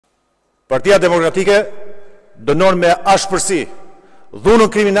Partia Demokratike dënon me ashpërsi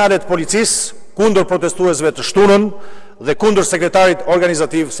dhunën kriminale të policisë kundër protestuesve të shtunën dhe kundër sekretarit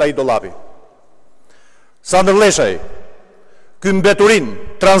organizativ Said Dollapi. Sa ndërleshaj, ky mbeturin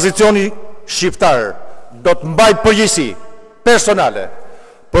tranzicioni shqiptar do të mbaj përgjegjësi personale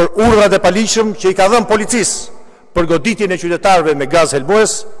për urdhrat e paligjshëm që i ka dhënë policisë për goditjen e qytetarëve me gaz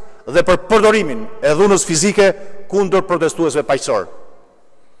helmues dhe për përdorimin e dhunës fizike kundër protestuesve paqësor.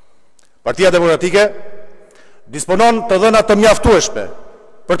 Partia Demokratike disponon të dhëna të mjaftueshme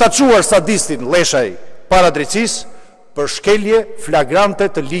për ta çuar sadistin Leshaj para drejtësisë për shkelje flagrante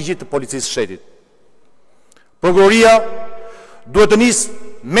të ligjit të policisë së shtetit. Prokuroria duhet të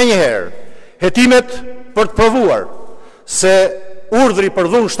nisë menjëherë hetimet për të provuar se urdhri për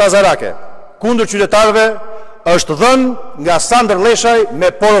dhunë shtazarake kundër qytetarëve është dhënë nga Sandër Leshaj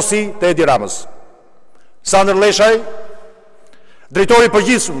me porosi të Edi Ramës. Sandër Leshaj, drejtori i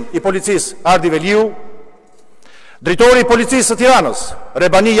përgjithshëm i policisë Ardi Veliu, drejtori i policisë së Tiranës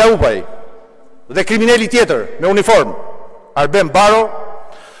Rebani Jaupaj dhe kriminali tjetër me uniformë Arben Baro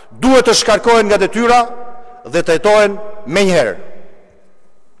duhet të shkarkohen nga detyra dhe të hetohen menjëherë.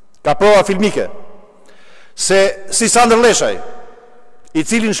 Ka prova filmike se si Sandër Leshaj, i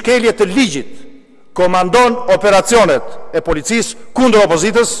cili në shkelje të ligjit komandon operacionet e policisë kundër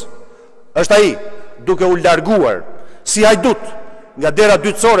opozitës, është ai duke u larguar si hajdut nga dera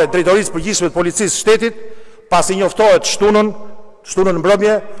dytësore drejtorisë përgjithshme të policisë së shtetit, pasi njoftohet shtunën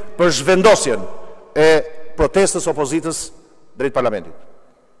mbrëmje për zhvendosjen e protestës opozitës drejt parlamentit.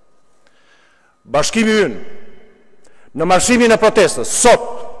 Bashkimi ynë në marshimin e protestës sot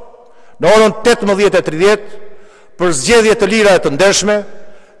në orën 18:30 për zgjedhje të lira e të ndershme,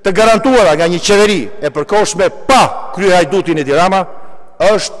 të garantuara nga një qeveri e përkohshme pa kryehajdutin Edi Rama,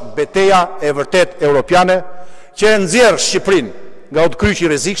 është betejë e vërtet europiane që e nxjerr Shqipërinë nga udhkryqi i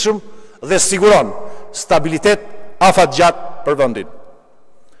rrezikshëm dhe siguron stabilitet afatgjat për vendin.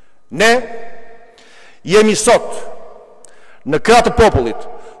 Ne jemi sot në krah të popullit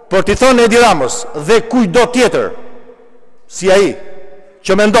për t'i thënë Edi Ramës dhe kujdo tjetër si ai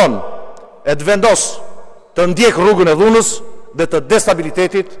që mendon e të vendos të ndjek rrugën e dhunës dhe të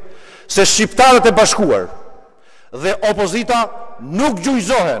destabilitetit, se shqiptarët e bashkuar dhe opozita nuk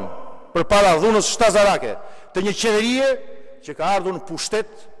gjujzohen përpara dhunës shtazarake të një qeverie që ka ardhur në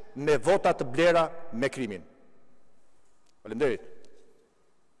pushtet me vota të blera me krimin. Faleminderit.